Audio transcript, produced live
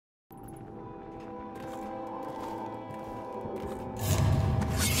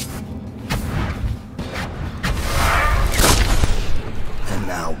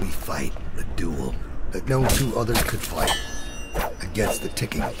fight, the duel, that no two others could fight, against the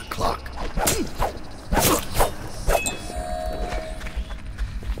ticking of the clock.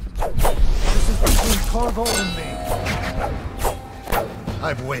 This is between Corvo and me.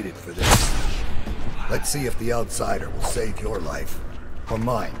 I've waited for this. Let's see if the outsider will save your life, or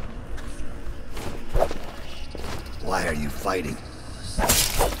mine. Why are you fighting?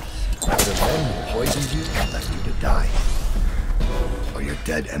 For the men who poisoned you and left you to die? Or your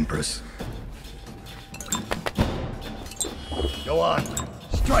dead Empress? Go on.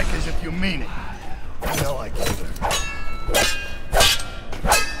 Strike as if you mean it. You know I killed her.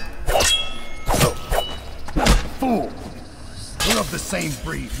 Oh. Fool! We're of the same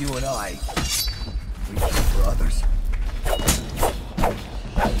breed, you and I. We kill for others.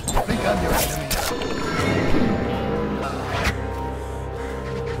 You think I'm your enemy?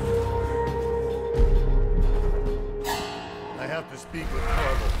 I have to speak with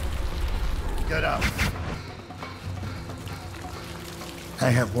Corvo. Get out. I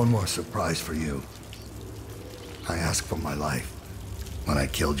have one more surprise for you. I asked for my life when I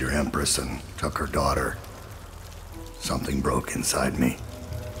killed your Empress and took her daughter. Something broke inside me.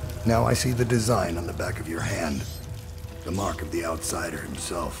 Now I see the design on the back of your hand. The mark of the outsider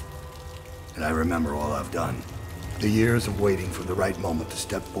himself. And I remember all I've done. The years of waiting for the right moment to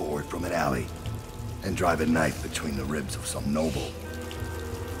step forward from an alley and drive a knife between the ribs of some noble.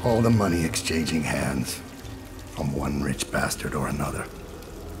 All the money exchanging hands from one rich bastard or another.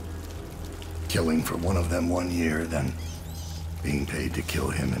 Killing for one of them 1 year, then being paid to kill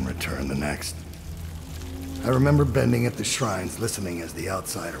him in return the next. I remember bending at the shrines, listening as the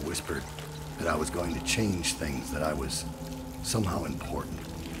outsider whispered that I was going to change things, that I was somehow important.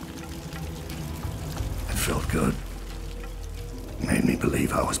 It felt good. It made me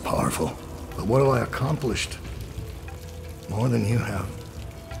believe I was powerful. But what have I accomplished? More than you have,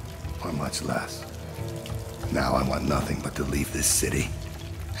 or much less. Now I want nothing but to leave this city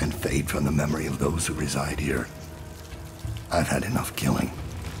and fade from the memory of those who reside here. I've had enough killing,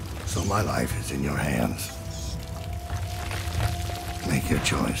 so my life is in your hands. Make your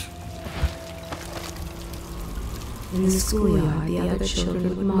choice. In the schoolyard, the other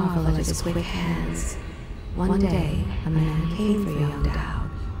children would marvel at his quick hands. One day, a man came for young Dowd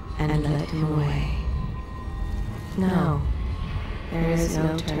and led him away. No, there is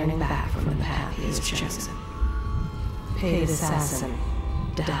no turning back from the path he has chosen. Paid assassin,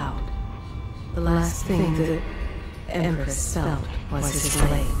 Dowd. The last thing the Empress felt was his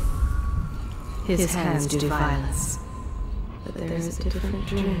blade. His hands do violence, but there is a different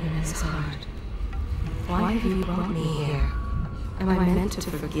dream in his heart. Why have you brought me here? Am I meant to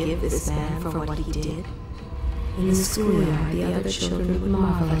forgive this man for what he did? In the schoolyard, the other children would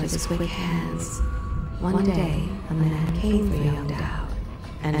marvel at his quick hands. One day, a man came for young Dowd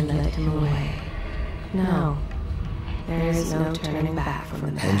and led him away. No, there is no turning back from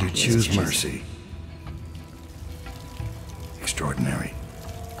the path. And you choose mercy. Extraordinary.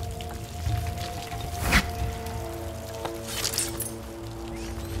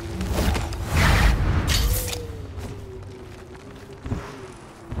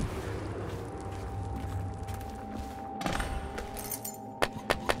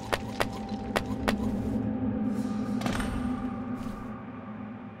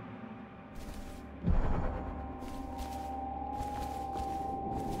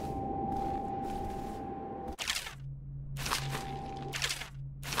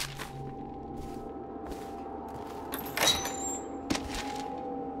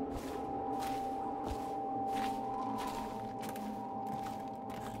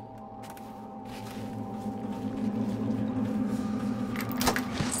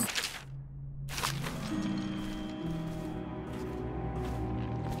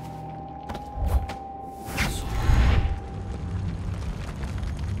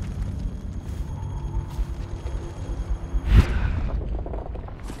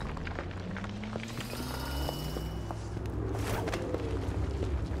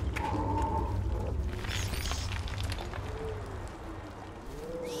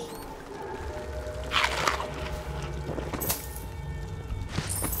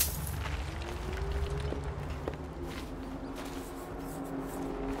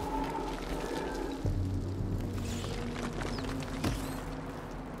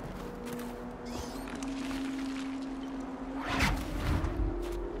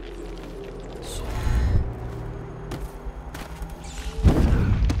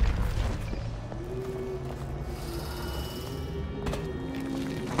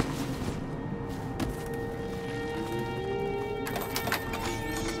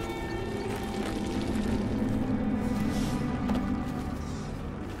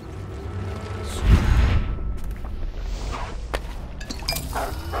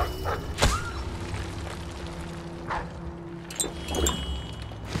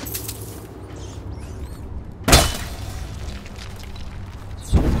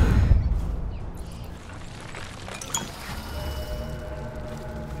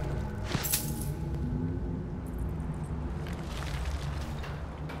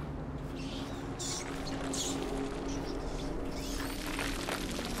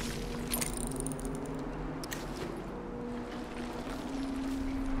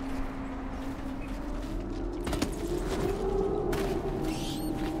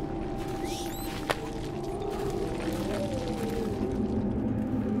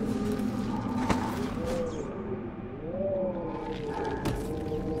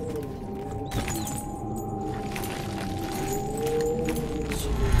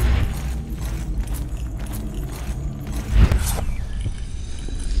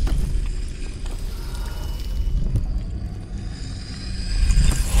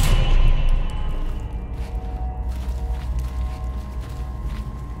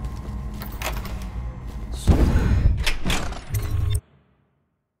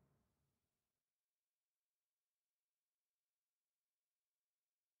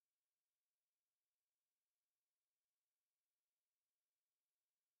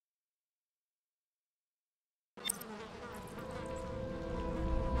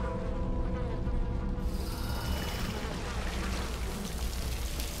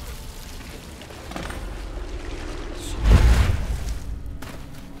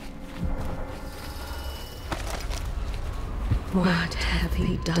 What have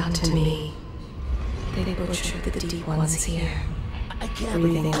they done to me? They butchered the deep ones here. I can't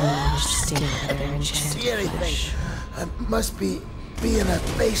Breathing the large sting of their enchanted see anything. flesh. I must be in a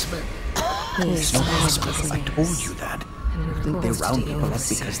basement. There's No hospital, I told you that. Think they round people up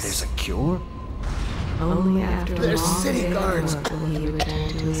because there's a cure? Only after a There's long city day of guards. work will he return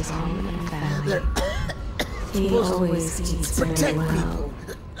to his home and family. They're He always eats very protect well. people.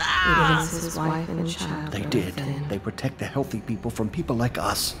 Even as his wife and child They were did. within. They protect the healthy people from people like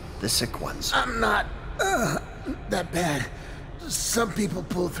us, the sick ones. I'm not that bad. Some people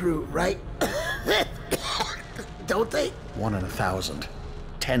pull through, right? Don't they? 1 in 1,000.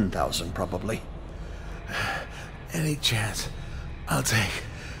 10,000 probably. Any chance I'll take.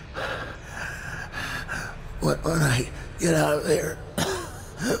 When I get out of there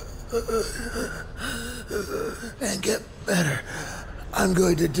and get better, I'm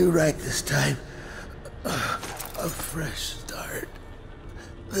going to do right this time. A fresh start.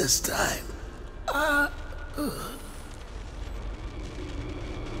 This time.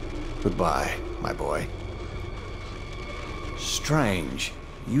 Goodbye, my boy. Strange.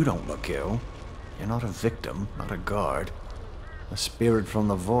 You don't look ill. You're not a victim, not a guard. A spirit from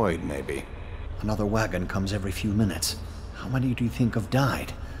the void, maybe. Another wagon comes every few minutes. How many do you think have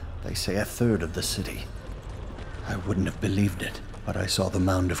died? They say 1/3 of the city. I wouldn't have believed it, but I saw the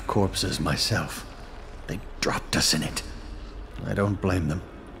mound of corpses myself. They dropped us in it. I don't blame them.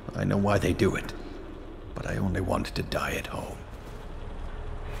 I know why they do it. But I only wanted to die at home.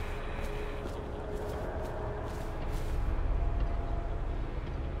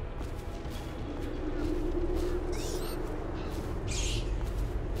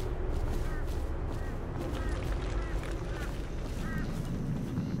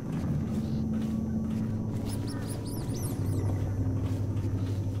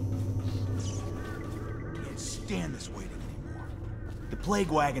 Stand this waiting anymore. The plague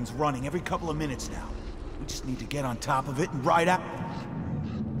wagon's running every couple of minutes now. We just need to get on top of it and ride out.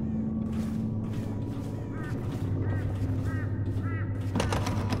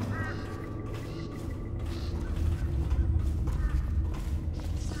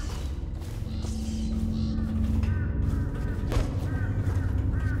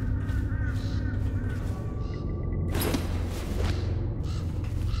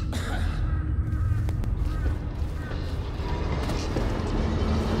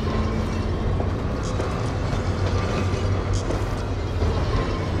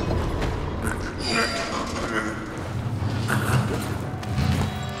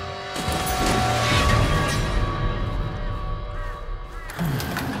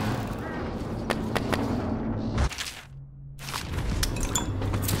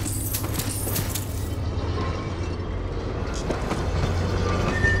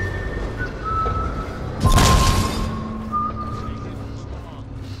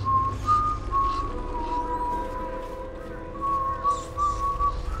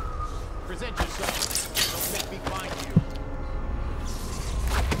 Present yourself. Don't make me find you.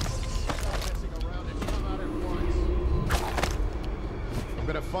 Stop messing around and come out at once. I'm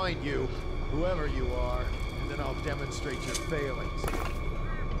gonna find you, whoever you are, and then I'll demonstrate your failings.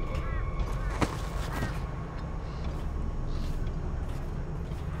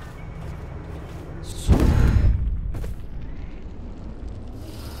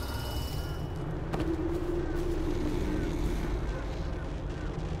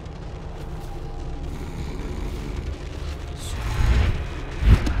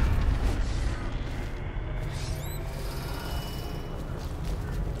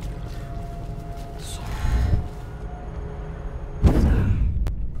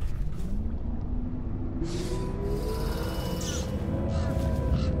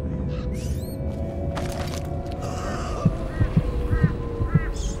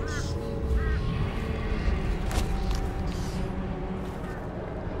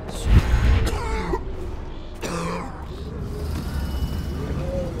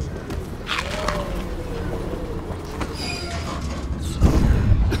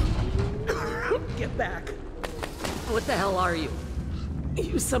 are you?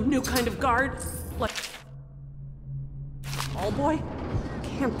 You some new kind of guard? Like... All boy?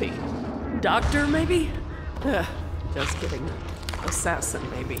 Can't be. Doctor, maybe? Just kidding. Assassin,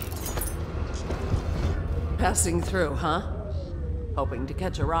 maybe. Passing through, huh? Hoping to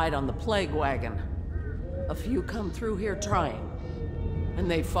catch a ride on the plague wagon. A few come through here trying. And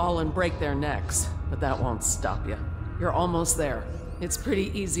they fall and break their necks, but that won't stop you. You're almost there. It's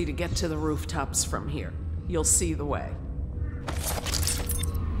pretty easy to get to the rooftops from here. You'll see the way.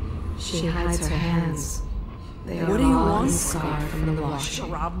 She hides her hands. They What are do you all want? scarred from the washing.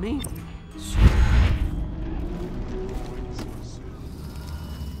 To rob me?